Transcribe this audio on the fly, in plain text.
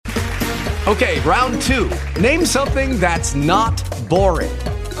Okay, round 2. Name something that's not boring.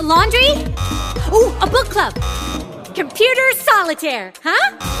 A laundry? Ooh, a book club. Computer solitaire,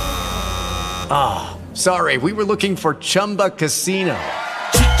 huh? Ah, sorry, we were looking for Chumba Casino.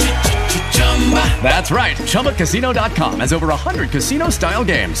 That's right, ChumbaCasino.com has over 100 casino-style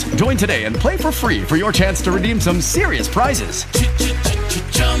games. Join today and play for free for your chance to redeem some serious prizes.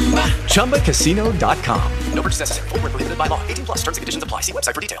 ChumbaCasino.com. No purchase necessary. Void where prohibited by law. 18 plus. Terms and conditions apply. See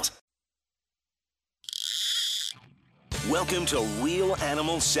website for details. Welcome to Real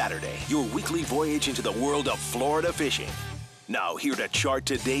Animals Saturday, your weekly voyage into the world of Florida fishing. Now, here to chart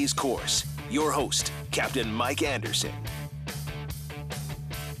today's course, your host, Captain Mike Anderson.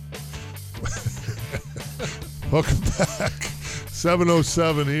 Welcome back.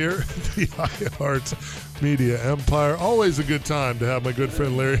 7:07 here, the iHeart Media Empire. Always a good time to have my good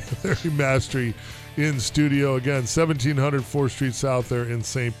friend Larry Mastery in studio. Again, 1700 4th Street South there in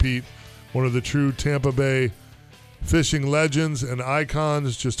St. Pete. One of the true Tampa Bay fishing legends and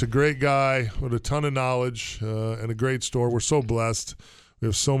icons. Just a great guy with a ton of knowledge and a great store. We're so blessed. We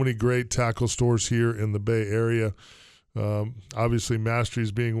have so many great tackle stores here in the Bay Area. Obviously,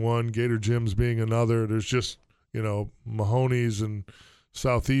 Mastery's being one, Gator Jim's being another. There's just, Mahoney's and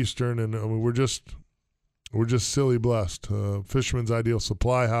Southeastern, and I mean, we're just silly blessed. Fisherman's Ideal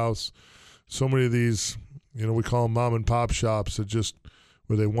Supply House. So many of these, we call them mom and pop shops that just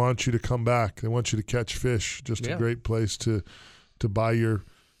where they want you to come back. They want you to catch fish. Just a great place to buy your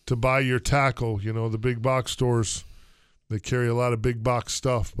tackle. The big box stores, they carry a lot of big box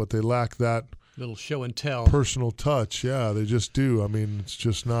stuff, but they lack that little show and tell personal touch. Yeah, they just do. I mean, it's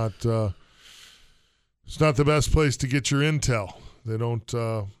just not it's not the best place to get your intel. They don't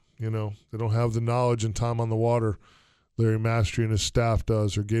they don't have the knowledge and time on the water Larry Mastery and his staff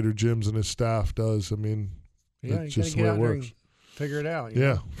does, or Gator Jim's and his staff does. I mean, it's just the way it works. Figure it out.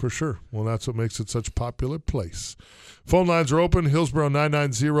 Yeah, for sure. Well, that's what makes it such a popular place. Phone lines are open. Hillsborough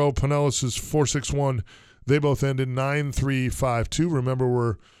 990, Pinellas is 461. They both end in 9352. Remember,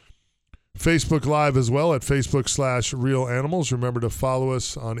 we're Facebook Live as well at Facebook/Real Animals. Remember to follow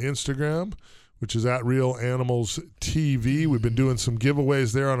us on Instagram, which is at Real Animals TV. We've been doing some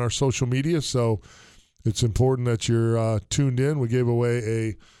giveaways there on our social media, so it's important that you're tuned in. We gave away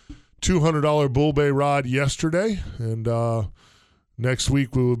a $200 Bull Bay rod yesterday, and next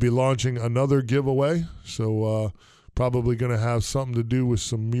week we will be launching another giveaway, so probably going to have something to do with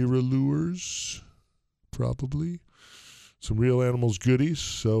some MirrOlures, probably. Some Real Animals goodies,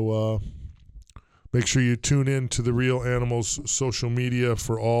 so make sure you tune in to the Real Animals social media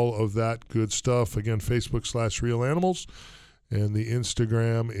for all of that good stuff. Again, Facebook/Real Animals, and the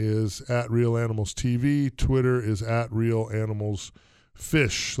Instagram is at Real Animals TV. Twitter is at Real Animals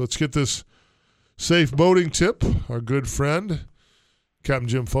Fish. Let's get this safe boating tip. Our good friend, Captain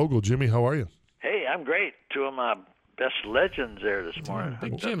Jim Fogle. Jimmy, how are you? Hey, I'm great. Two of my best legends there this morning.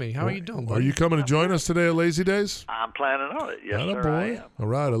 Big Jimmy, how are you doing, buddy? Are you coming to join us today at Lazy Days? I'm planning on it. Yes, sir, boy. I am. All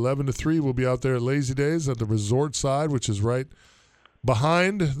right, 11 to 3, we'll be out there at Lazy Days at the resort side, which is right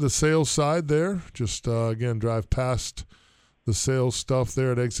behind the sales side there. Just, again, drive past the sales stuff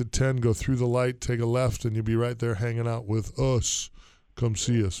there at exit 10, go through the light, take a left, and you'll be right there hanging out with us. Come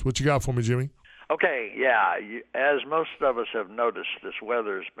see us. What you got for me, Jimmy? Okay, yeah. As most of us have noticed, this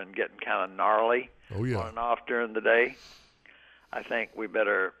weather's been getting kind of gnarly on and off during the day. I think we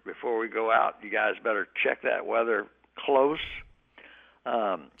better, before we go out, you guys better check that weather close.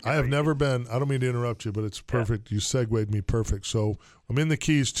 I have never been, I don't mean to interrupt you, but it's perfect. Yeah. You segued me perfect. So I'm in the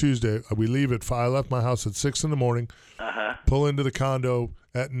Keys Tuesday. We leave at 5. I left my house at 6 in the morning, pull into the condo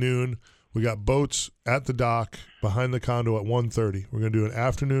at noon. We got boats at the dock behind the condo at 1:30. We're going to do an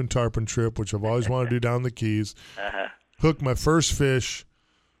afternoon tarpon trip, which I've always wanted to do down the Keys. Hook my first fish,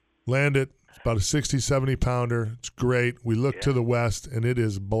 land it. It's about a 60, 70-pounder. It's great. We look to the west, and it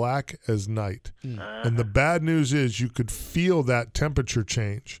is black as night. And the bad news is you could feel that temperature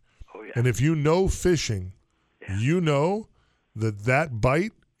change. And if you know fishing, you know that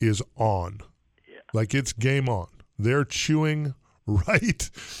bite is on. Like it's game on. They're chewing right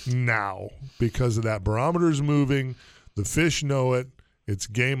now because of that. Barometer's moving. The fish know it. It's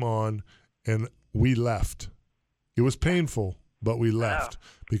game on. And we left. It was painful, but we left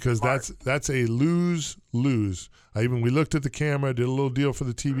because that's a lose-lose. We looked at the camera, did a little deal for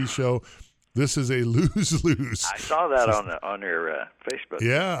the TV show. This is a lose-lose. I saw that on your Facebook.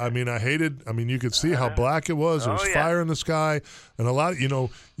 Yeah, you could see how black it was. There was fire in the sky, and a lot.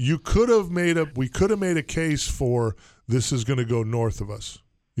 We could have made a case for this is going to go north of us.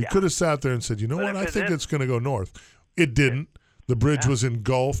 You could have sat there and said, you know what? I think it's going to go north. It didn't. The bridge was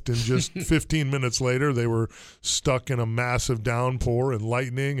engulfed, and just 15 minutes later, they were stuck in a massive downpour and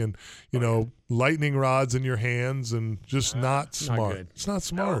lightning, and lightning rods in your hands, and just not smart. Not it's not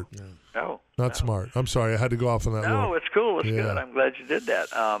smart. No. Not smart. I'm sorry, I had to go off on that. No, it's cool. It's good. I'm glad you did that.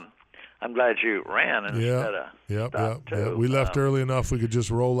 I'm glad you ran instead of stopped too. We left early enough we could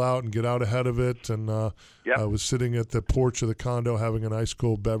just roll out and get out ahead of it. And I was sitting at the porch of the condo having an ice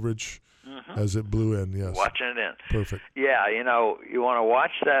cold beverage as it blew in. Yes, watching it in. Perfect. Yeah, you want to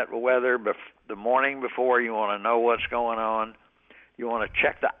watch that weather the morning before. You want to know what's going on. You want to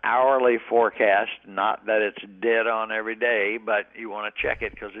check the hourly forecast. Not that it's dead on every day, but you want to check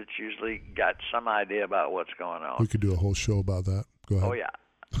it because it's usually got some idea about what's going on. We could do a whole show about that. Go ahead. Oh yeah.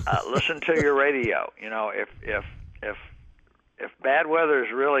 Listen to your radio. If bad weather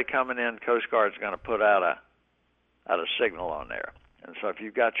is really coming in, Coast Guard's going to put out a signal on there. And so if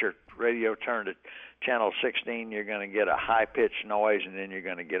you've got your radio turned to channel 16, you're going to get a high-pitched noise, and then you're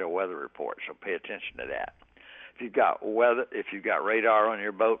going to get a weather report. So pay attention to that. If you've got radar on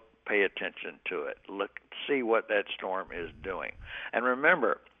your boat, pay attention to it. See what that storm is doing. And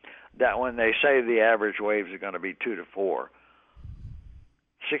remember that when they say the average waves are going to be 2 to 4,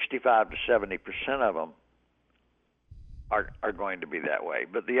 65 to 70% of them are going to be that way.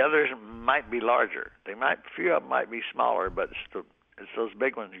 But the others might be larger. A few of them might be smaller, but it's those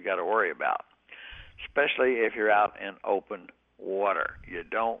big ones you got to worry about, especially if you're out in open water. You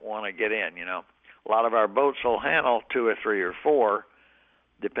don't want to get in. A lot of our boats will handle 2 or 3 or 4,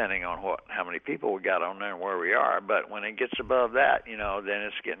 depending on how many people we got on there and where we are. But when it gets above that, then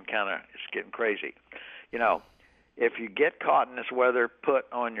it's getting crazy. If you get caught in this weather, put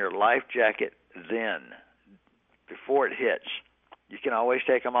on your life jacket then, before it hits. You can always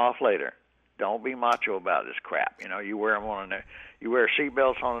take them off later. Don't be macho about this crap. You wear them you wear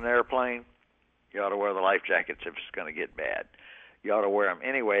seatbelts on an airplane. You ought to wear the life jackets if it's going to get bad. You ought to wear them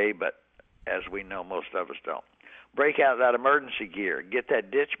anyway, but as we know, most of us don't. Break out that emergency gear. Get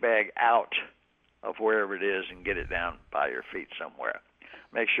that ditch bag out of wherever it is and get it down by your feet somewhere.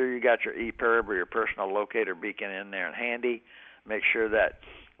 Make sure you got your EPIRB or your personal locator beacon in there and handy. Make sure that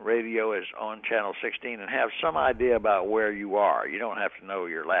radio is on channel 16 and have some idea about where you are. You don't have to know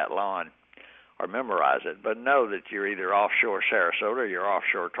your lat lawn or memorize it, but know that you're either offshore Sarasota or you're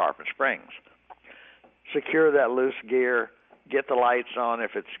offshore Tarpon Springs. Secure that loose gear. Get the lights on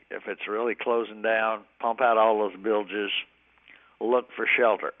if it's really closing down. Pump out all those bilges. Look for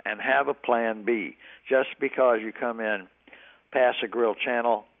shelter and have a plan B. Just because you come in past a grill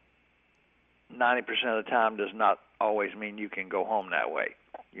channel, 90% of the time does not always mean you can go home that way.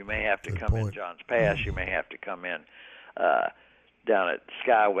 You may have to come in Johns Pass. You may have to come in down at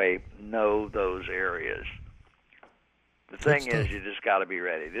Skyway. Know those areas. The thing is, you just got to be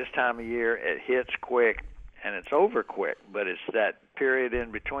ready. This time of year, it hits quick. And it's over quick, but it's that period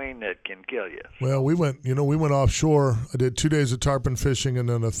in between that can kill you. Well, we went offshore. I did 2 days of tarpon fishing, and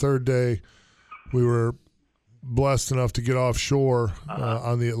then a third day we were blessed enough to get offshore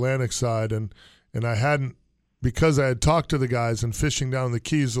on the Atlantic side. And I hadn't, because I had talked to the guys, and fishing down the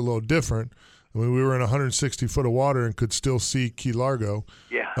Keys is a little different. I mean, we were in 160 foot of water and could still see Key Largo.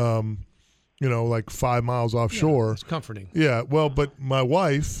 Yeah. Like 5 miles offshore. Yeah, it's comforting. Yeah, well, but my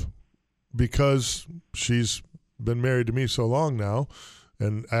wife, because she's been married to me so long now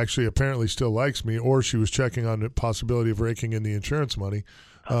and actually apparently still likes me, or she was checking on the possibility of raking in the insurance money.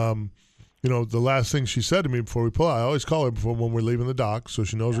 The last thing she said to me before we pull out, I always call her before when we're leaving the dock so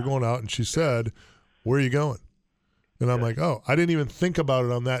she knows we're going out, and she said, "Where are you going?" And I'm like, oh, I didn't even think about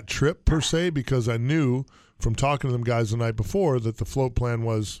it on that trip per se, because I knew from talking to them guys the night before that the float plan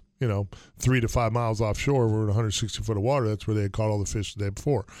was 3 to 5 miles offshore. We're in 160 foot of water. That's where they had caught all the fish the day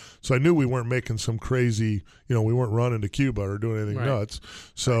before. So I knew we weren't making some crazy, we weren't running to Cuba or doing anything nuts.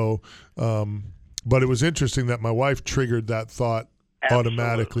 So, but it was interesting that my wife triggered that thought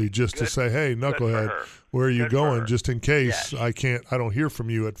automatically just to say, hey, knucklehead, where are you going? Just in case I don't hear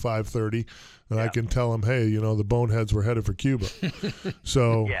from you at 5:30. And I can tell them, hey, the boneheads were headed for Cuba.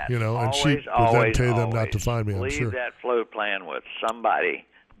 So, and she would then pay them not to find me, I'm sure. Leave that float plan with somebody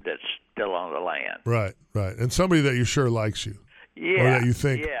that's still on the land. Right. And somebody that you sure likes you. Yeah. Or that you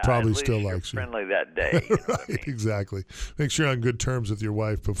think probably still likes you. Friendly that day. Right, exactly. Make sure you're on good terms with your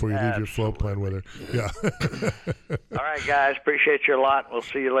wife before you leave your float plan with her. Yeah. All right, guys. Appreciate you a lot. We'll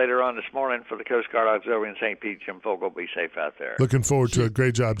see you later on this morning for the Coast Guard Auxiliary in St. Pete. Jim Fogle, be safe out there. Looking forward to it.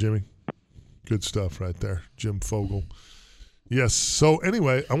 Great job, Jimmy. Good stuff right there, Jim Fogle. Yes. So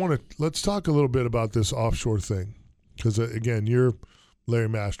anyway, let's talk a little bit about this offshore thing, because again, you're Larry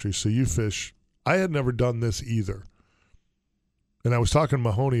Mastery, so you fish. I had never done this either, and I was talking to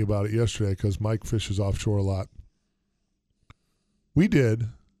Mahoney about it yesterday because Mike fishes offshore a lot. We did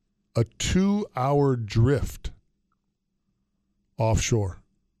a 2-hour drift offshore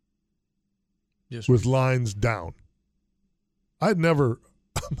with lines down. I'd never,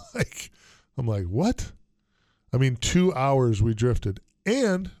 I'm like, what? I mean, 2 hours we drifted,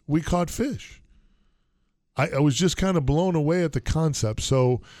 and we caught fish. I was just kind of blown away at the concept.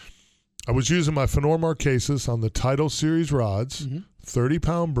 So I was using my Fenor Marquesas on the Tidal Series rods,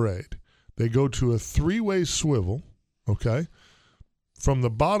 30-pound braid. They go to a 3-way swivel, okay? From the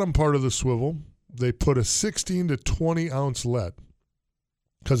bottom part of the swivel, they put a 16 to 20-ounce lead.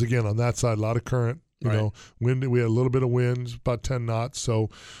 Because, again, on that side, a lot of current, you know, wind. We had a little bit of wind, about 10 knots. So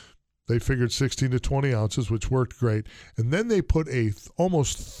they figured 16 to 20 ounces, which worked great. And then they put a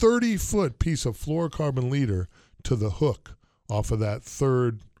almost 30-foot piece of fluorocarbon leader to the hook off of that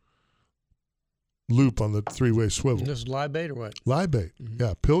third loop on the 3-way swivel. This is live bait or what? Live bait,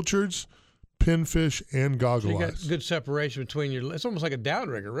 yeah. Pilchards, pinfish, and goggle so you eyes. got good separation between your. It's almost like a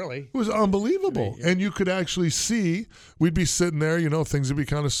downrigger, really. It was unbelievable. And you could actually see, we'd be sitting there, you know, things would be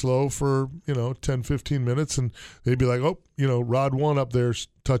kind of slow for, 10, 15 minutes, and they'd be like, oh, rod 1 up there's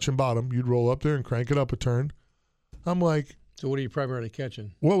touching bottom. You'd roll up there and crank it up a turn. I'm like. So what are you primarily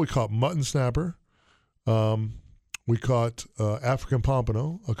catching? Well, we caught mutton snapper. We caught African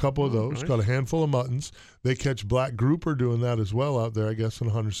pompano, a couple of those. Nice. Caught a handful of muttons. They catch black grouper doing that as well out there, I guess, in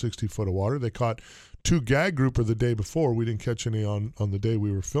 160 foot of water. They caught 2 gag grouper the day before. We didn't catch any on the day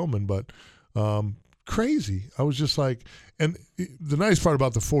we were filming, but crazy. I was just like, and the nice part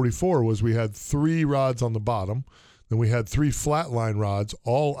about the 44 was we had 3 rods on the bottom. Then we had 3 flatline rods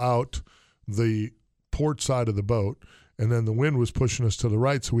all out the port side of the boat. And then the wind was pushing us to the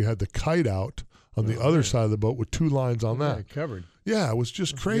right, so we had the kite out on the other side of the boat with 2 lines on that. Covered. Yeah, it was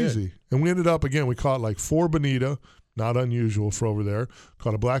just crazy. Good. And we ended up, again, we caught like 4 bonita, not unusual for over there.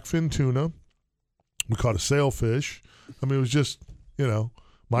 Caught a blackfin tuna. We caught a sailfish. I mean, it was just,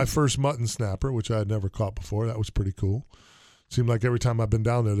 my first mutton snapper, which I had never caught before. That was pretty cool. Seemed like every time I've been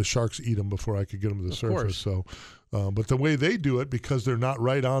down there, the sharks eat them before I could get them to the surface. So, but the way they do it, because they're not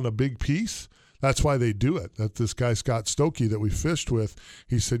right on a big piece, that's why they do it. That this guy, Scott Stokey, that we fished with,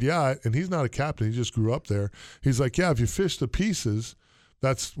 he said, yeah, and he's not a captain. He just grew up there. He's like, yeah, if you fish the pieces,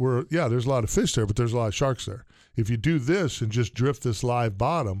 that's where, there's a lot of fish there, but there's a lot of sharks there. If you do this and just drift this live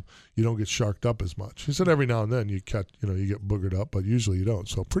bottom, you don't get sharked up as much. He said every now and then you catch, you get boogered up, but usually you don't.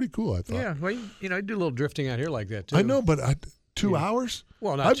 So pretty cool, I thought. Yeah, well, I do a little drifting out here like that, too. I know, but 2 hours?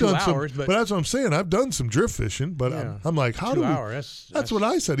 Well, not 2 hours, but that's what I'm saying. I've done some drift fishing, but I'm like, how 2 do we? Hours. That's what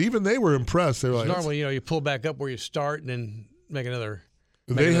I said. Even they were impressed. They were like, normally, you pull back up where you start and then make another.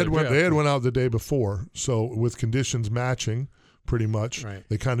 They had went out the day before, so with conditions matching, pretty much,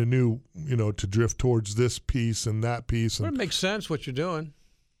 they kind of knew, to drift towards this piece and that piece. Well, it makes sense what you're doing.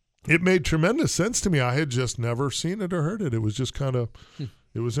 It made tremendous sense to me. I had just never seen it or heard it. It was just kind of.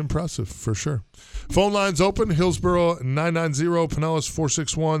 It was impressive, for sure. Phone lines open. Hillsboro 990, Pinellas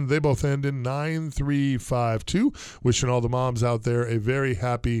 461. They both end in 9352. Wishing all the moms out there a very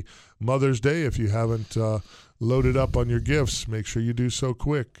happy Mother's Day. If you haven't loaded up on your gifts, make sure you do so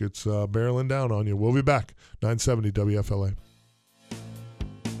quick. It's barreling down on you. We'll be back. 970 WFLA.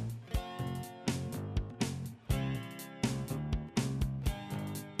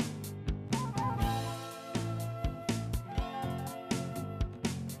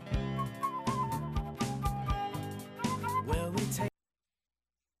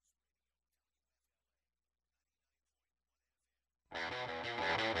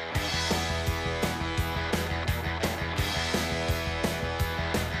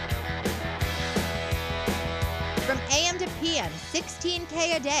 PM,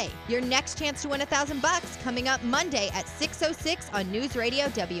 16K a day. Your next chance to win $1,000 coming up Monday at 6:06 on News Radio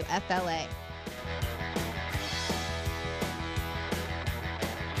WFLA.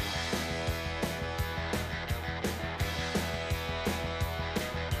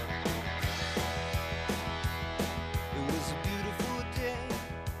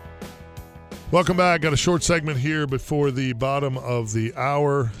 Welcome back. Got a short segment here before the bottom of the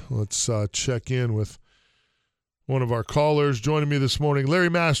hour. Let's check in with one of our callers. Joining me this morning, Larry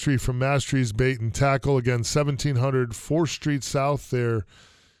Mastry from Mastry's Bait and Tackle. Again, 1700 4th Street South there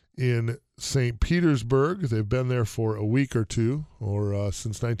in St. Petersburg. They've been there for a week or two, or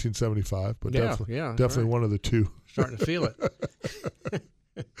since 1975, but definitely one of the two. Starting to feel it.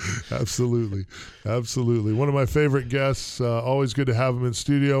 Absolutely. One of my favorite guests. Always good to have him in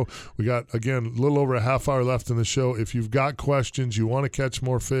studio. We got, again, a little over a half hour left in the show. If you've got questions, you want to catch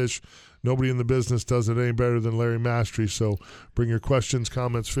more fish, nobody in the business does it any better than Larry Mastry. So bring your questions,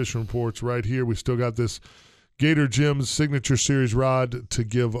 comments, fishing reports right here. We still got this Gator Jim's Signature Series rod to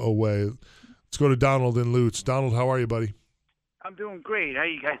give away. Let's go to Donald in Lutz. Donald, how are you, buddy? I'm doing great. How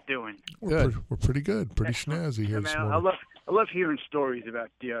you guys doing? We're pretty good. Pretty snazzy here this morning. I love hearing stories about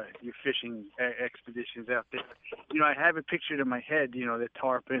your fishing expeditions out there. I have it pictured in my head, the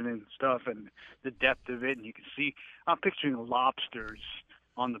tarpon and stuff and the depth of it, and you can see, I'm picturing lobsters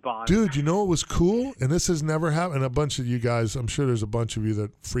on the bottom. Dude, you know what was cool? And this has never happened. A bunch of you guys, I'm sure there's a bunch of you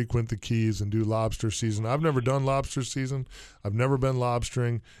that frequent the Keys and do lobster season. I've never done lobster season. I've never been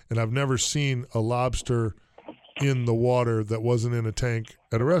lobstering, and I've never seen a lobster in the water that wasn't in a tank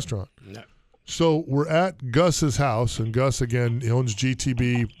at a restaurant. No. So we're at Gus's house, and Gus, again, he owns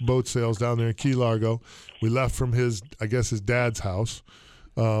GTB Boat Sales down there in Key Largo. We left from his dad's house.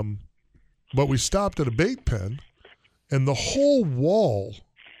 But we stopped at a bait pen, and the whole wall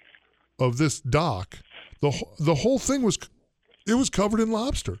of this dock, the whole thing was covered in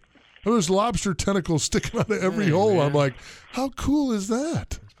lobster. There was lobster tentacles sticking out of every hole. Man. I'm like, how cool is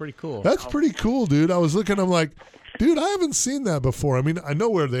that? It's pretty cool. That's pretty cool, dude. I was looking, I'm like, dude, I haven't seen that before. I mean, I know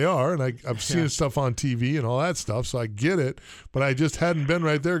where they are, and I've seen stuff on TV and all that stuff, so I get it. But I just hadn't been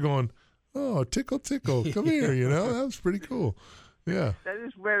right there going, oh, tickle, tickle, come here, That was pretty cool. Yeah. That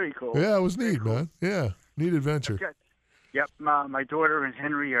is very cool. Yeah, it was neat, man. Yeah, neat adventure. Okay. Yep, my daughter and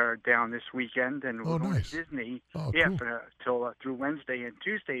Henry are down this weekend, and we're going to Disney. Oh, yeah, cool. through Wednesday and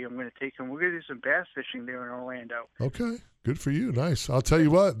Tuesday. I'm going to take them. We're going to do some bass fishing there in Orlando. Okay, good for you. Nice. I'll tell you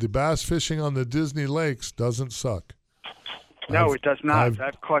what, the bass fishing on the Disney lakes doesn't suck. No, it does not.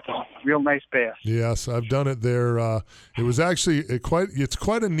 I've caught some real nice bass. Yes, I've done it there. It was actually it's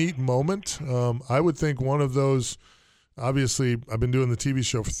quite a neat moment. I would think one of those. Obviously, I've been doing the TV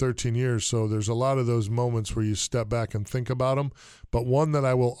show for 13 years, so there's a lot of those moments where you step back and think about them. But one that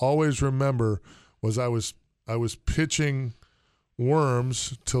I will always remember was I was pitching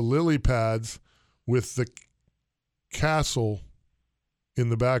worms to lily pads with the castle in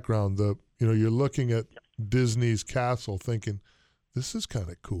the background. You're looking at Disney's castle, thinking, this is kind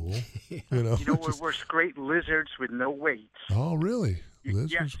of cool. We're great lizards with no weights. Oh, really?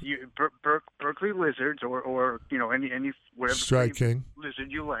 Lizards? Yes, Berkeley lizards, or any whatever Strike King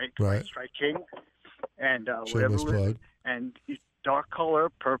lizard you like, right? Strike King, and whatever lizard, plug. And dark color,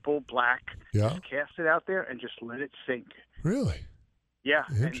 purple, black. Yeah. Just cast it out there and just let it sink. Really? Yeah,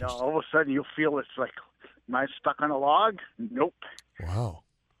 and all of a sudden you'll feel it's like, am I stuck on a log? Nope. Wow.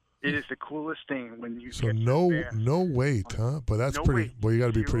 It is the coolest thing when you. So no weight, huh? But that's pretty. Weight. Well, you got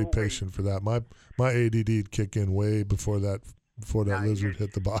to be pretty Zero patient weight. for that. My ADD'd kick in way before that lizard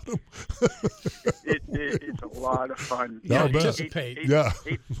hit the bottom. It's a lot of fun. No, anticipate.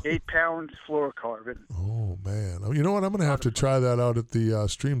 8 pounds fluorocarbon. Oh man! You know what? I'm going to have to try that out at the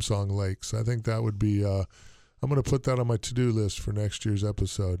Stream Song Lakes. I think that would be. I'm going to put that on my to-do list for next year's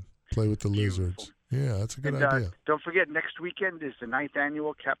episode. Play with the lizards. Yeah, that's a good idea. Don't forget, next weekend is the 9th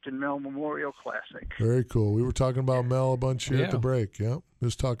annual Captain Mel Memorial Classic. Very cool. We were talking about Mel a bunch here at the break. Yep.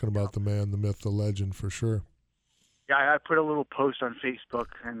 Just talking about the man, the myth, the legend for sure. Yeah, I put a little post on Facebook,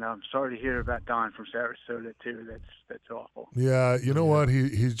 and I'm sorry to hear about Don from Sarasota too. That's awful. Yeah, you know what?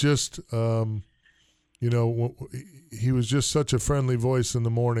 He's just, he was just such a friendly voice in the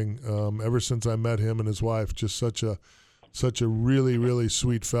morning. Ever since I met him and his wife, just such a really, really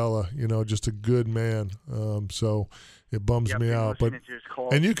sweet fella. Just a good man. So it bums me out. But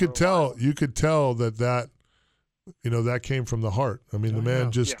and you could tell that. That came from the heart. I mean,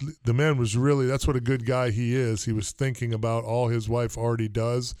 the man was really, that's what a good guy he is. He was thinking about all his wife already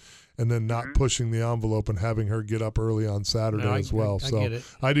does and then not pushing the envelope and having her get up early on Saturday as well. I get it.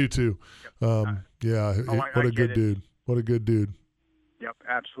 I do too. What a good dude. What a good dude. Yep,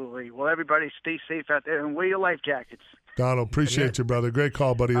 absolutely. Well, everybody stay safe out there and wear your life jackets. Donald, appreciate you, brother. Great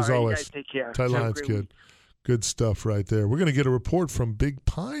call, buddy, as always. You guys take care. Tight lines, kid. Good stuff right there. We're going to get a report from Big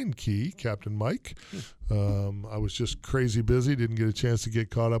Pine Key, Captain Mike. I was just crazy busy. Didn't get a chance to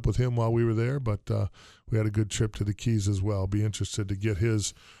get caught up with him while we were there, but we had a good trip to the Keys as well. Be interested to get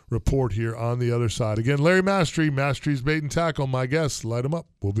his report here on the other side. Again, Larry Mastry, Mastry's Bait and Tackle, my guest. Light him up.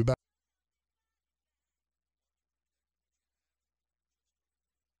 We'll be back.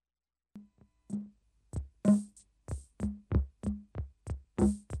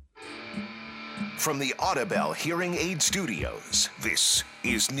 From the Audibel Hearing Aid Studios, this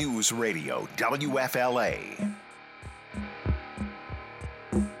is News Radio WFLA.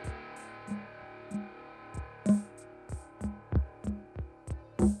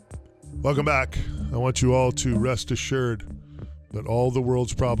 Welcome back. I want you all to rest assured that all the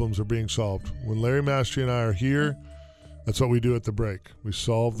world's problems are being solved. When Larry Mastry and I are here, that's what we do at the break. We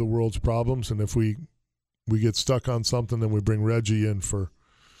solve the world's problems, and if we get stuck on something, then we bring Reggie in for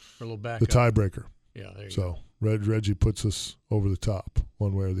a little backup. The tiebreaker. Yeah, there you go. Reggie puts us over the top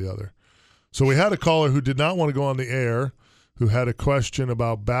one way or the other. So we had a caller who did not want to go on the air, who had a question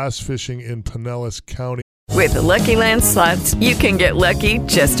about bass fishing in Pinellas County. With the Lucky Land Slots, you can get lucky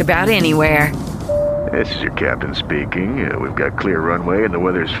just about anywhere. This is your captain speaking. We've got clear runway and the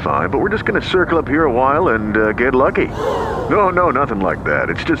weather's fine, but we're just going to circle up here a while and get lucky. No, nothing like that.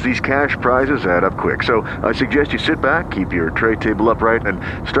 It's just these cash prizes add up quick. So I suggest you sit back, keep your tray table upright, and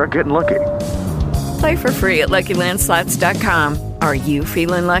start getting lucky. Play for free at LuckyLandSlots.com. Are you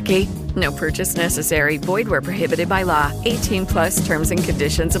feeling lucky? No purchase necessary. Void where prohibited by law. 18+ terms and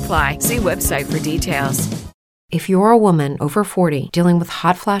conditions apply. See website for details. If you're a woman over 40 dealing with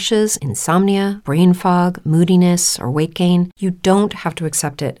hot flashes, insomnia, brain fog, moodiness, or weight gain, you don't have to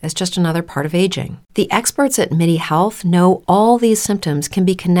accept it as just another part of aging. The experts at MIDI Health know all these symptoms can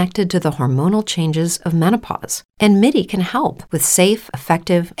be connected to the hormonal changes of menopause. And MIDI can help with safe,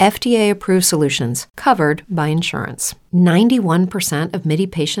 effective, FDA-approved solutions covered by insurance. 91% of MIDI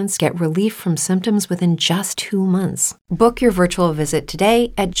patients get relief from symptoms within just 2 months. Book your virtual visit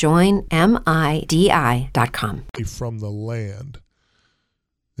today at joinmidi.com. From the land.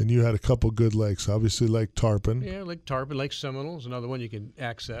 And you had a couple good lakes, obviously Lake Tarpon. Yeah, Lake Tarpon, Lake Seminole is another one you can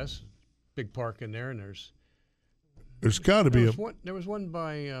access. Big park in there, and there's got to be there was one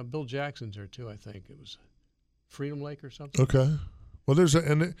by Bill Jackson's there too. I think it was Freedom Lake or something. Okay, well,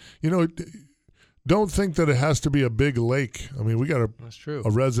 don't think that it has to be a big lake. I mean, we got a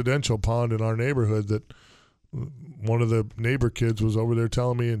residential pond in our neighborhood that one of the neighbor kids was over there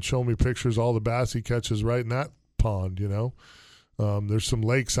telling me and showing me pictures of all the bass he catches right in that pond. There's some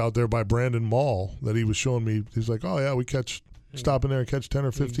lakes out there by Brandon Mall that he was showing me. He's like, oh yeah, we stop in there and catch 10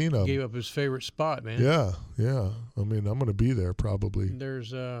 or 15 of them. Gave up his favorite spot, man. Yeah. I mean, I'm going to be there probably.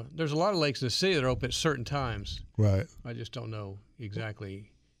 There's a lot of lakes in the city that are open at certain times. Right. I just don't know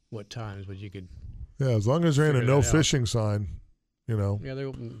exactly what times, but you could. Yeah, as long as there ain't a no fishing sign, Yeah, they're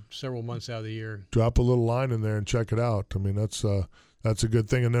open several months out of the year. Drop a little line in there and check it out. I mean, that's a good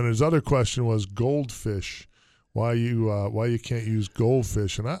thing. And then his other question was goldfish. Why you can't use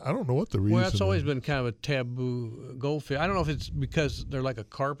goldfish, and I don't know what the reason is. Well, that's always been kind of a taboo, goldfish. I don't know if it's because they're like a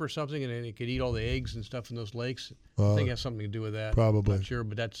carp or something, and it could eat all the eggs and stuff in those lakes. I think it has something to do with that. Probably. I'm not sure,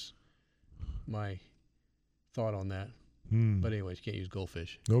 but that's my thought on that. But anyways, you can't use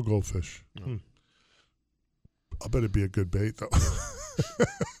goldfish. No goldfish. No. I bet it'd be a good bait, though.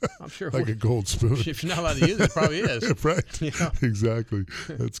 I'm sure. Like a gold spoon. If you're not allowed to use it, it probably is. Right. Yeah. Exactly.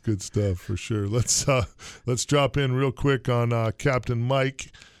 That's good stuff for sure. Let's drop in real quick on Captain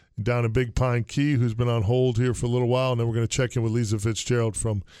Mike down in Big Pine Key, who's been on hold here for a little while, and then we're going to check in with Lisa Fitzgerald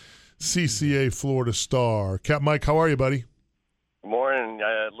from CCA Florida Star. Cap Mike, how are you, buddy? Morning.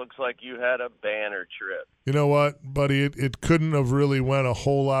 It looks like you had a banner trip. You know what, buddy? It couldn't have really went a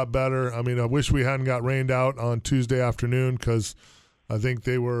whole lot better. I mean, I wish we hadn't got rained out on Tuesday afternoon because I think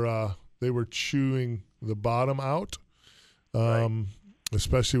they were chewing the bottom out,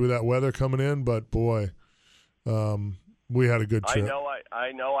 especially with that weather coming in. But boy, we had a good trip.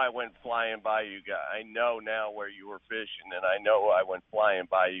 I know. I went flying by you guys. I know now where you were fishing, and I know I went flying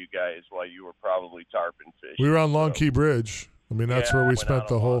by you guys while you were probably tarpon fishing. We were on Long Key Bridge. I mean, that's where we spent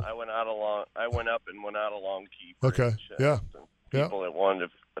the whole. I went up and went out along Key Bridge. Okay. Yeah. People that wanted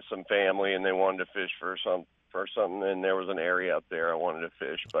some family and they wanted to fish for something, and there was an area up there I wanted to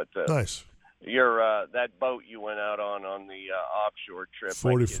fish. But nice. That boat you went out on the offshore trip,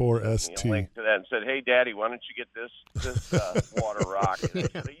 44 ST. Linked to that and said, "Hey, Daddy, why don't you get this water rock?" And I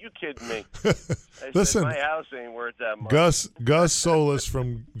said, "Are you kidding me?" Listen, my house ain't worth that much. Gus Solis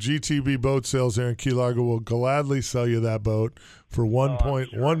from GTB Boat Sales here in Key Largo will gladly sell you that boat for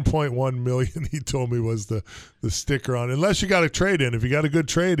 $1.1 million. He told me was the sticker on, unless you got a trade in. If you got a good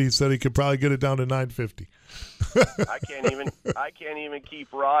trade, he said he could probably get it down to $950. I can't even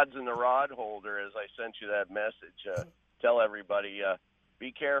keep rods in the rod holder. As I sent you that message, tell everybody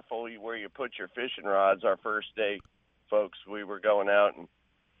be careful where you put your fishing rods. Our first day, folks, we were going out, and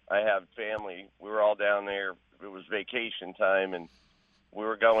I have family. We were all down there. It was vacation time, and we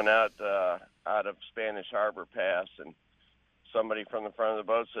were going out of Spanish Harbor Pass, and somebody from the front of the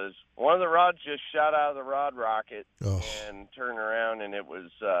boat says, "One of the rods just shot out of the rod rocket," and turned around, and it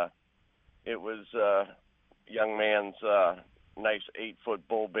was young man's nice 8-foot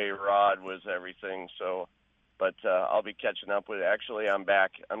bull bay rod was everything. So, but I'll be catching up with. Actually, I'm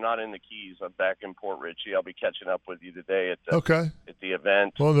back. I'm not in the Keys. I'm back in Port Richey. I'll be catching up with you today at the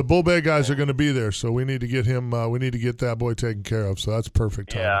event. Well, the bull bay guys are going to be there, so we need to get him. We need to get that boy taken care of. So that's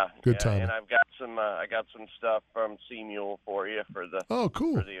perfect time. Yeah, good time. And I've got some. I got some stuff from Sea Mule for you for the. Oh,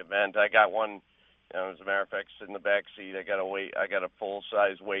 cool. For the event, I got one. As a matter of fact, in the back seat, I got a full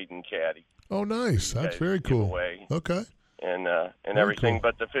size wading caddy. Oh, nice! That's very cool. Away. Okay. And everything, cool.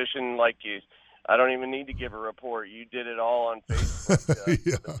 But the fishing, like you, I don't even need to give a report. You did it all on Facebook.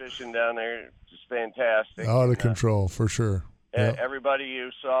 Yeah. The fishing down there is just fantastic. Out of control, for sure. Yeah. Everybody you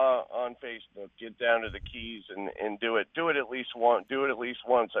saw on Facebook, get down to the Keys and do it. Do it at least once. Do it at least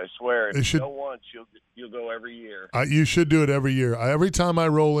once. I swear. If you go once, you'll go every year. You should do it every year. Every time I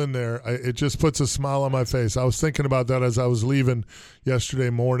roll in there, it just puts a smile on my face. I was thinking about that as I was leaving yesterday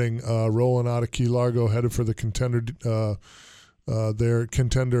morning, rolling out of Key Largo, headed for the Contenders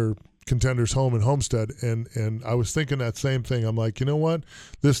home in Homestead, and I was thinking that same thing. I'm like, you know what?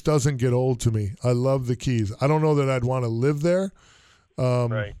 This doesn't get old to me. I love the Keys. I don't know that I'd want to live there,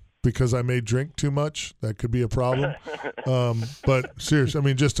 right? Because I may drink too much. That could be a problem. But seriously, I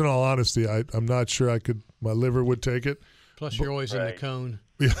mean, just in all honesty, I'm not sure I could. My liver would take it. Plus, you're always in the cone.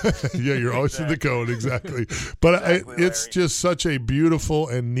 Yeah, you're always in the cone, exactly. But it's just such a beautiful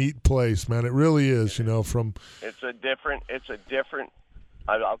and neat place, man. It really is. You know, it's a different.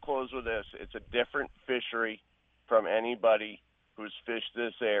 I'll close with this. It's a different fishery from anybody who's fished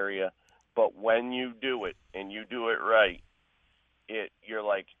this area. But when you do it and you do it right, you're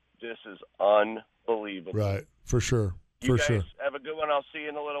like, this is unbelievable. Right, for sure. You guys have a good one. I'll see you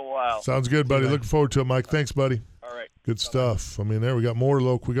in a little while. Sounds good, buddy. Looking forward to it, Mike. Thanks, buddy. All right. Good stuff. I mean, we got more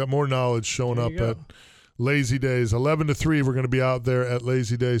knowledge showing up at Lazy Days. 11 to 3, we're going to be out there at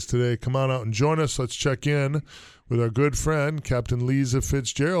Lazy Days today. Come on out and join us. Let's check in with our good friend, Captain Lisa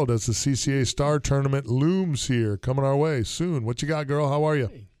Fitzgerald, as the CCA Star Tournament looms here. Coming our way soon. What you got, girl? How are you?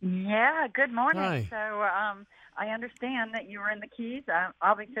 Yeah, good morning. Hi. So I understand that you were in the Keys.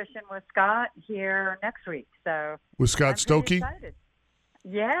 I'll be fishing with Scott here next week. So with Scott Stokey?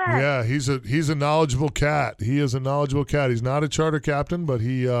 Yeah. Yeah, he's a knowledgeable cat. He is a knowledgeable cat. He's not a charter captain, but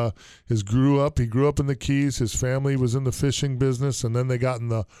he grew up in the Keys. His family was in the fishing business, and then they got in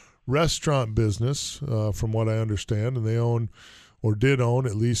the restaurant business, from what I understand, and they did own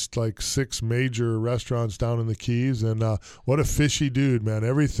at least like 6 major restaurants down in the Keys. And what a fishy dude, man.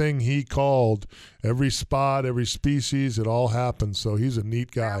 Everything he called, every spot, every species, it all happened. So he's a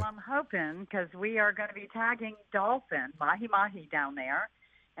neat guy. Well, I'm hoping, because we are going to be tagging dolphin, mahi-mahi down there.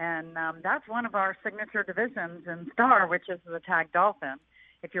 And that's one of our signature divisions in Star, which is the tag dolphin.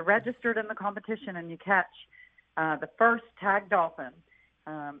 If you're registered in the competition and you catch the first tag dolphin,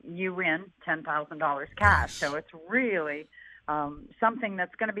 you win $10,000 cash. Nice. So it's really something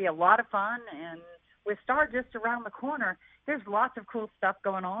that's going to be a lot of fun. And with Star just around the corner, there's lots of cool stuff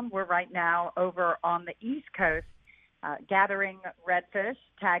going on. We're right now over on the East Coast gathering redfish,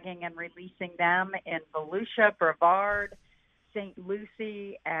 tagging and releasing them in Volusia, Brevard, St.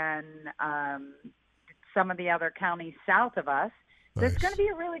 Lucie, and some of the other counties south of us. So It's going to be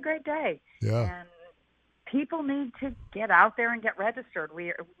a really great day. Yeah. And people need to get out there and get registered.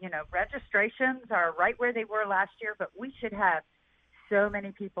 Registrations are right where they were last year, but we should have so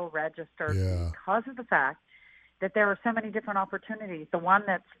many people registered because of the fact that there are so many different opportunities. The one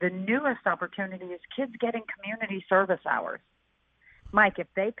that's the newest opportunity is kids getting community service hours. Mike, if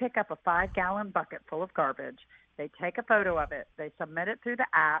they pick up a 5-gallon bucket full of garbage, they take a photo of it, they submit it through the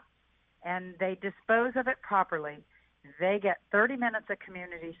app, and they dispose of it properly, they get 30 minutes of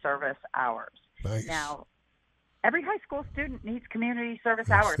community service hours. Nice. Now, every high school student needs community service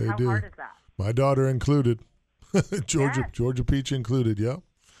hours. How hard is that? My daughter included. Georgia Peach included, yeah.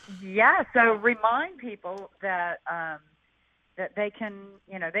 Yeah, so remind people that that they can,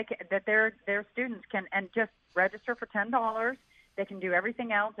 that their students can, and just register for $10. They can do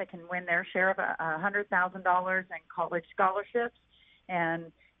everything else. They can win their share of $100,000 in college scholarships,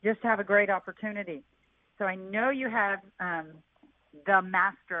 and just have a great opportunity. So I know you have the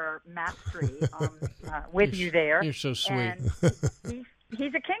mastery with you there. You're so sweet. And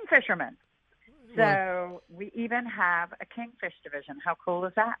he's a kingfisherman. So we even have a kingfish division. How cool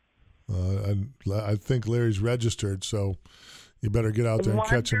is that? I think Larry's registered, so you better get out there and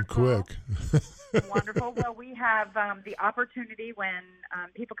catch him quick. Wonderful. Well, we have the opportunity when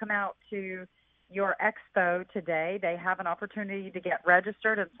people come out to your expo today, they have an opportunity to get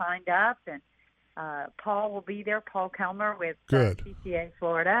registered and signed up, and Paul will be there, Paul Kelmer with CCA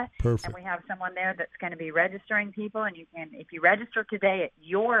Florida. Perfect. And we have someone there that's going to be registering people, and you can, if you register today at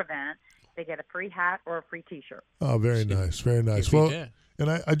your event, they get a free hat or a free T-shirt. Oh, very nice, very nice. Well,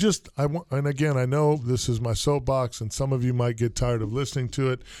 and and again, I know this is my soapbox, and some of you might get tired of listening to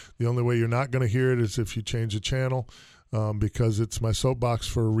it. The only way you're not going to hear it is if you change the channel, because it's my soapbox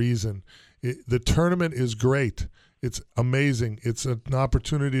for a reason. The tournament is great. It's amazing. It's an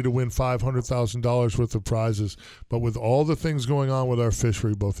opportunity to win $500,000 worth of prizes. But with all the things going on with our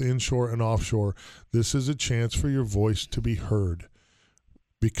fishery, both inshore and offshore, this is a chance for your voice to be heard.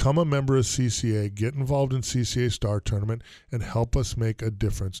 Become a member of CCA, get involved in CCA Star Tournament, and help us make a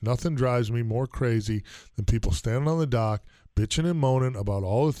difference. Nothing drives me more crazy than people standing on the dock, bitching and moaning about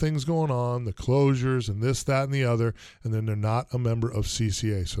all the things going on, the closures and this, that, and the other, and then they're not a member of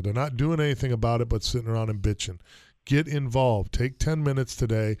CCA. So they're not doing anything about it but sitting around and bitching. Get involved. Take 10 minutes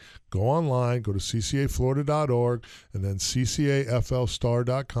today. Go online, go to ccaflorida.org, and then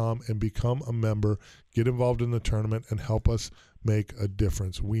ccaflstar.com and become a member. Get involved in the tournament and help us make a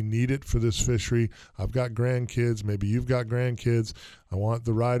difference. We need it for this fishery. I've got grandkids. Maybe you've got grandkids. I want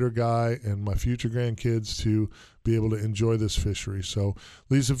the rider guy and my future grandkids to be able to enjoy this fishery. So,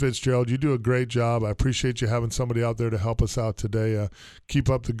 Lisa Fitzgerald, you do a great job. I appreciate you having somebody out there to help us out today. Keep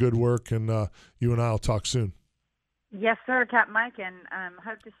up the good work, and you and I will talk soon. Yes, sir, Captain Mike, and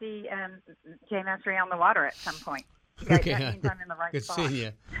hope to see Jay Mastery on the water at some point. That means I'm in the right Good spot. seeing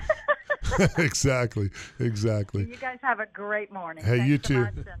you. Exactly. You guys have a great morning. Hey, Thanks you so too.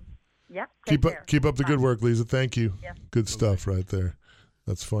 much, and, yep, take care. Keep up the good Bye. work, Lisa. Thank you. Yes. Good stuff right there.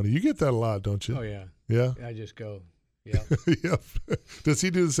 That's funny. You get that a lot, don't you? Oh, yeah. Yeah? I just go, yeah. Yep. Does he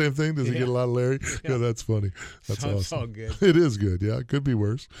do the same thing? Does he get a lot of Larry? Yeah, that's funny. That's awesome. It's all good. It is good. Yeah, it could be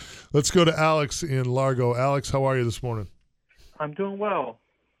worse. Let's go to Alex in Largo. Alex, how are you this morning? I'm doing well.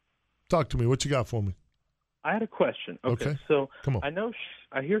 Talk to me. What you got for me? I had a question. Okay. So Come on. I know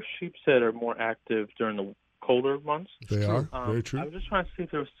I hear sheepshead are more active during the colder months. They are. Very true. I was just trying to see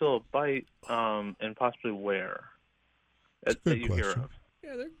if there was still a bite, and possibly where that you hear of.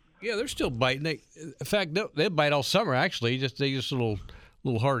 Yeah, they're still biting. In fact, they bite all summer. Actually, they just a little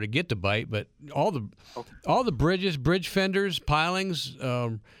harder to get to bite. But all the bridges, bridge fenders, pilings,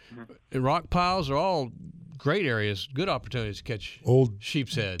 and rock piles are all great areas, good opportunities to catch old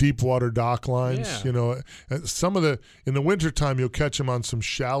sheep's head. Deep water dock lines. Yeah. You know, some of in the wintertime, you'll catch them on some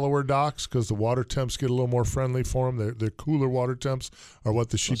shallower docks because the water temps get a little more friendly for them. Their cooler water temps are what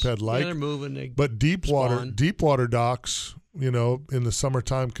the sheephead like. Yeah, they're moving. But deep water docks, you know, in the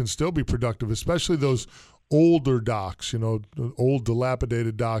summertime can still be productive, especially those older docks, you know, old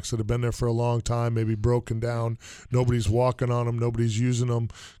dilapidated docks that have been there for a long time, maybe broken down. Nobody's walking on them. Nobody's using them,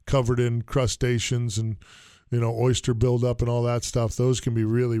 covered in crustaceans and, you know, oyster buildup and all that stuff. Those can be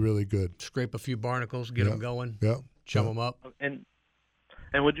really, really good. Scrape a few barnacles, get them going. Yeah. Chum them up. And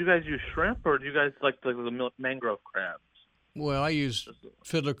would you guys use shrimp, or do you guys like the mangrove crabs? Well, I use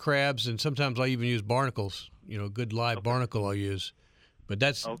fiddler crabs, and sometimes I even use barnacles. You know, good live barnacle I'll use. But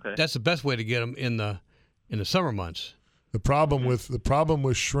that's the best way to get them in the summer months. The problem with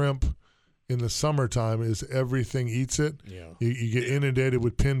shrimp in the summertime is everything eats it. Yeah. You get inundated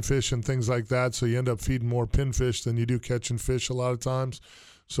with pinfish and things like that, so you end up feeding more pinfish than you do catching fish a lot of times.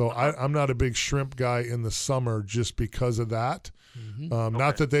 So I'm not a big shrimp guy in the summer just because of that. Mm-hmm.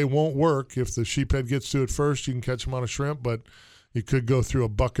 Not that they won't work. If the sheephead gets to it first, you can catch them on a shrimp, but you could go through a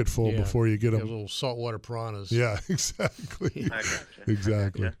bucket full before you get them. Little saltwater piranhas. Yeah, exactly. I gotcha.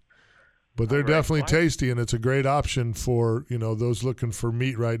 Exactly. Gotcha. But they're definitely tasty, and it's a great option for, you know, those looking for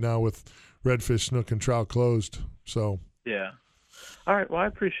meat right now with redfish, snook, and trout closed. So yeah. All right. Well, I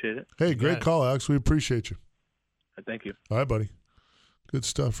appreciate it. Hey, great call, Alex. We appreciate you. Thank you. All right, buddy. Good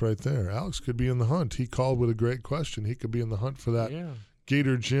stuff right there. Alex could be in the hunt. He called with a great question. He could be in the hunt for that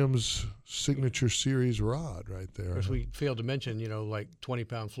Gator Jim's signature series rod right there. Of course, we failed to mention, you know, like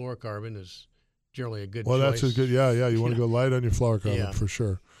 20-pound fluorocarbon is generally a good choice. Well, that's a good, yeah. You want to go light on your fluorocarbon for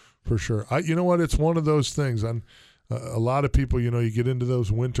sure. For sure. You know what? It's one of those things. A lot of people, you know, you get into those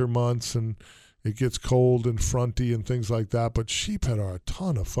winter months and it gets cold and fronty and things like that. But sheephead are a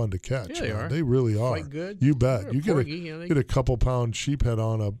ton of fun to catch. Yeah, they are. They really are. Quite good. You bet. They're You porgy, get a couple pound sheephead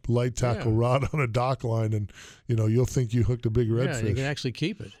on a light tackle rod on a dock line, and you know you'll think you hooked a big redfish. Yeah, you can actually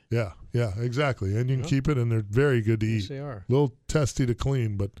keep it. Yeah, exactly. And you can keep it, and they're very good to eat. Yes, they are. A little testy to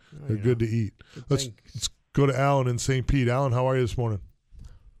clean, but they're good to eat. Let's go to Alan in St. Pete. Alan, how are you this morning?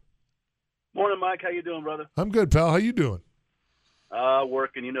 Morning, Mike. How you doing, brother? I'm good, pal. How you doing?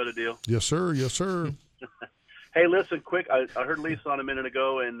 Working. You know the deal. Yes, sir. Yes, sir. Hey, listen, quick. I heard Lisa on a minute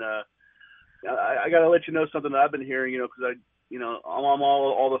ago, and I got to let you know something that I've been hearing. You know, because I'm on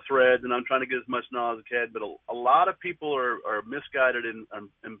all the threads, and I'm trying to get as much knowledge as I can. But a lot of people are misguided and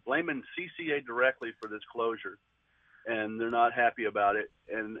blaming CCA directly for this closure, and they're not happy about it.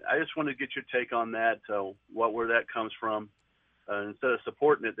 And I just wanted to get your take on that. Where that comes from. Instead of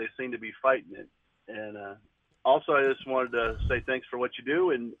supporting it, they seem to be fighting it. And also, I just wanted to say thanks for what you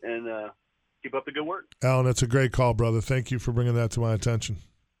do and keep up the good work. Alan, that's a great call, brother. Thank you for bringing that to my attention,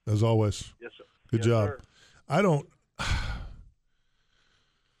 as always. Yes, sir. Good job. Sir.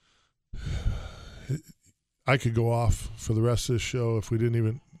 I could go off for the rest of this show if we didn't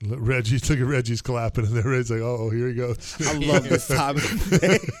even Reggie, look at Reggie's clapping, and then Reggie's like, "Oh, here he goes." I love this time of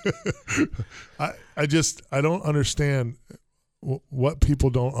the day. I don't understand what people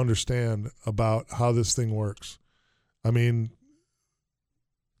don't understand about how this thing works. I mean,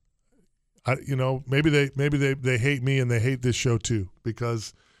 maybe they hate me and they hate this show too,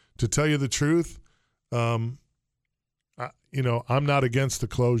 because to tell you the truth, I'm not against the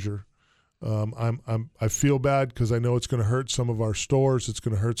closure. I feel bad because I know it's going to hurt some of our stores. It's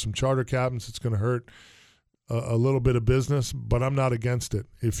going to hurt some charter captains. It's going to hurt a little bit of business, but I'm not against it.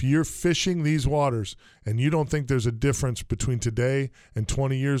 If you're fishing these waters and you don't think there's a difference between today and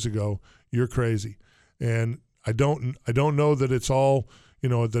 20 years ago, you're crazy. And I don't know that it's all,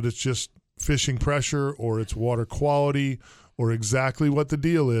 that it's just fishing pressure or it's water quality or exactly what the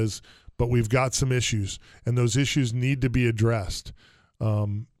deal is, but we've got some issues, and those issues need to be addressed.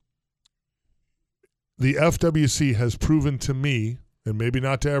 The FWC has proven to me, and maybe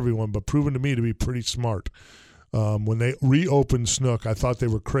not to everyone, but proven to me to be pretty smart. When they reopened snook, I thought they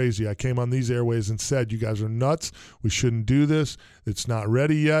were crazy. I came on these airways and said, you guys are nuts. We shouldn't do this. It's not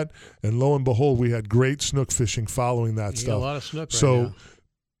ready yet. And lo and behold, we had great snook fishing following that stuff. A lot of snook right now.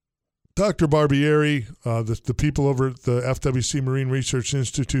 Dr. Barbieri, the people over at the FWC Marine Research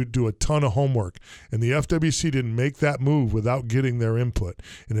Institute do a ton of homework, and the FWC didn't make that move without getting their input.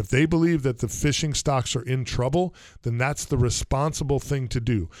 And if they believe that the fishing stocks are in trouble, then that's the responsible thing to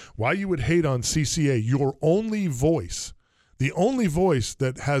do. Why you would hate on CCA, your only voice, the only voice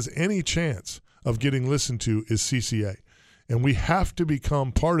that has any chance of getting listened to is CCA. And we have to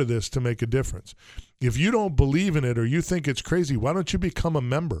become part of this to make a difference. If you don't believe in it or you think it's crazy, why don't you become a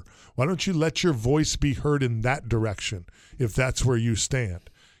member? Why don't you let your voice be heard in that direction if that's where you stand?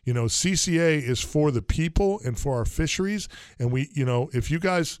 CCA is for the people and for our fisheries. And we, if you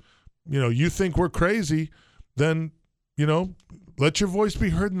guys, you think we're crazy, then, let your voice be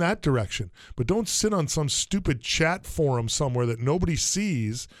heard in that direction. But don't sit on some stupid chat forum somewhere that nobody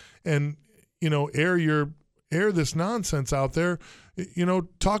sees and, air this nonsense out there.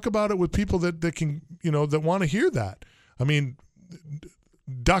 Talk about it with people that can, that want to hear that. I mean,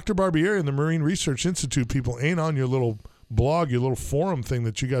 Dr. Barbieri and the Marine Research Institute people ain't on your little blog, your little forum thing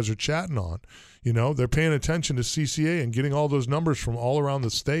that you guys are chatting on. They're paying attention to CCA and getting all those numbers from all around the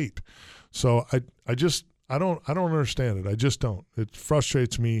state. So I don't understand it. I just don't. It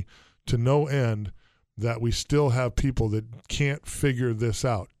frustrates me to no end that we still have people that can't figure this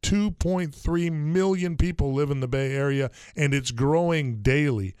out. 2.3 million people live in the Bay Area, and it's growing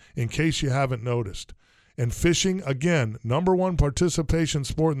daily, in case you haven't noticed. And fishing, again, number one participation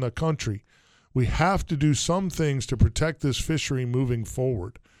sport in the country. We have to do some things to protect this fishery moving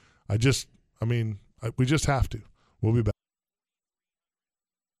forward. We just have to. We'll be back.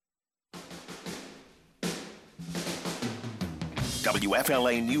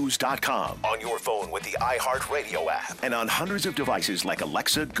 WFLAnews.com on your phone with the iHeartRadio app and on hundreds of devices like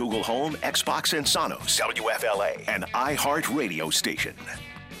Alexa, Google Home, Xbox, and Sonos. WFLA, an iHeartRadio station.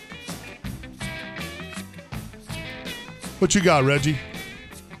 What you got, Reggie?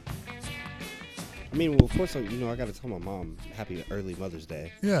 First, I got to tell my mom happy early Mother's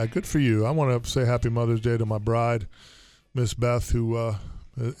Day. Yeah, good for you. I want to say happy Mother's Day to my bride, Miss Beth, who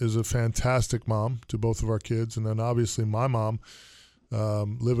is a fantastic mom to both of our kids. And then obviously my mom,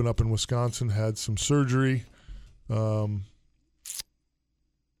 living up in Wisconsin, had some surgery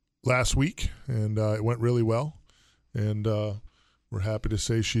last week, and it went really well. And we're happy to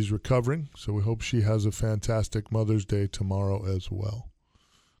say she's recovering. So we hope she has a fantastic Mother's Day tomorrow as well.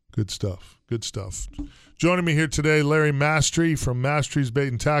 Good stuff. Good stuff. Joining me here today, Larry Mastry from Mastry's Bait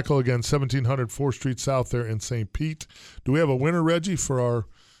and Tackle, again, 1700 4th Street South there in St. Pete. Do we have a winner, Reggie, for our,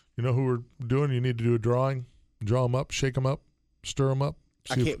 who we're doing? You need to do a drawing. Draw them up, shake them up, stir them up.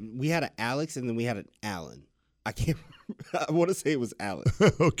 We had an Alex and then we had an Allen. I want to say it was Alex.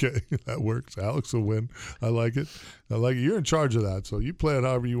 Okay, that works. Alex will win. I like it. You're in charge of that, so you play it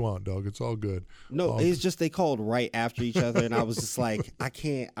however you want, dog. It's all good. No, it's just they called right after each other, and I was just like, I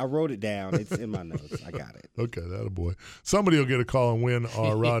can't. I wrote it down. It's in my notes. I got it. Okay, that a boy. Somebody will get a call and win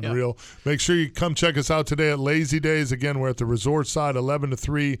our rod and reel. Make sure you come check us out today at Lazy Days. Again, we're at the resort side, 11 to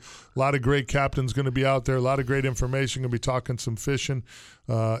 3. A lot of great captains going to be out there. A lot of great information. Going to be talking some fishing.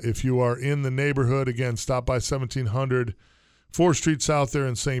 If you are in the neighborhood, again, stop by 1700 4th Street South there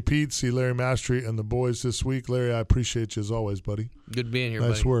in St. Pete. See Larry Mastry and the boys this week. Larry, I appreciate you as always, buddy. Good being here,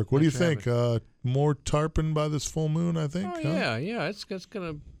 buddy. Nice work. What do you think? More tarpon by this full moon, I think? Oh, yeah. It's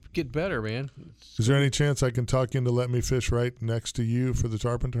going to get better, man. Is there any chance I can talk you into letting me fish right next to you for the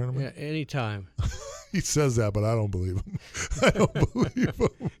tarpon tournament? Yeah, anytime. He says that, but I don't believe him. I don't believe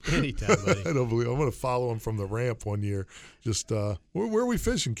him. Anytime, buddy. I don't believe him. I'm going to follow him from the ramp one year. Just where are we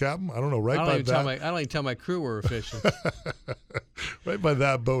fishing, Captain? I don't know. Right by that. I don't even tell my crew where we're fishing. Right by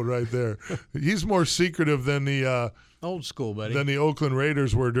that boat right there. He's more secretive than the old school, buddy. Than the Oakland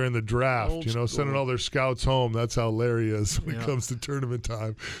Raiders were during the draft. Sending all their scouts home. That's how Larry is when it comes to tournament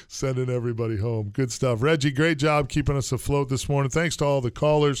time, sending everybody home. Good stuff. Reggie, great job keeping us afloat this morning. Thanks to all the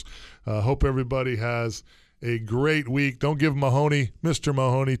callers. Hope everybody has a great week. Don't give Mr.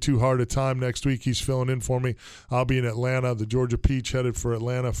 Mahoney, too hard a time next week. He's filling in for me. I'll be in Atlanta. The Georgia Peach headed for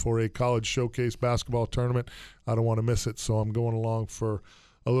Atlanta for a college showcase basketball tournament. I don't want to miss it, so I'm going along for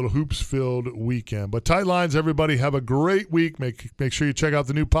a little hoops-filled weekend. But tight lines, everybody. Have a great week. Make sure you check out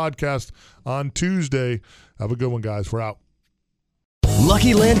the new podcast on Tuesday. Have a good one, guys. We're out.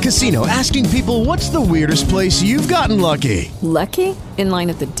 Lucky Land Casino, asking people, what's the weirdest place you've gotten lucky? Lucky? In line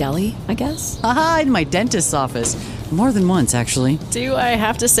at the deli, I guess? Aha, in my dentist's office. More than once, actually. Do I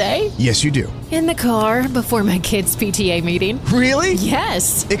have to say? Yes, you do. In the car before my kids' PTA meeting. Really?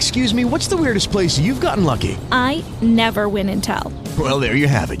 Yes. Excuse me, what's the weirdest place you've gotten lucky? I never win and tell. Well, there you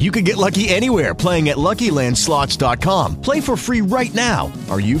have it. You can get lucky anywhere, playing at LuckyLandSlots.com. Play for free right now.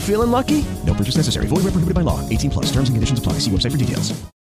 Are you feeling lucky? No purchase necessary. Void where prohibited by law. 18+. Terms and conditions apply. See website for details.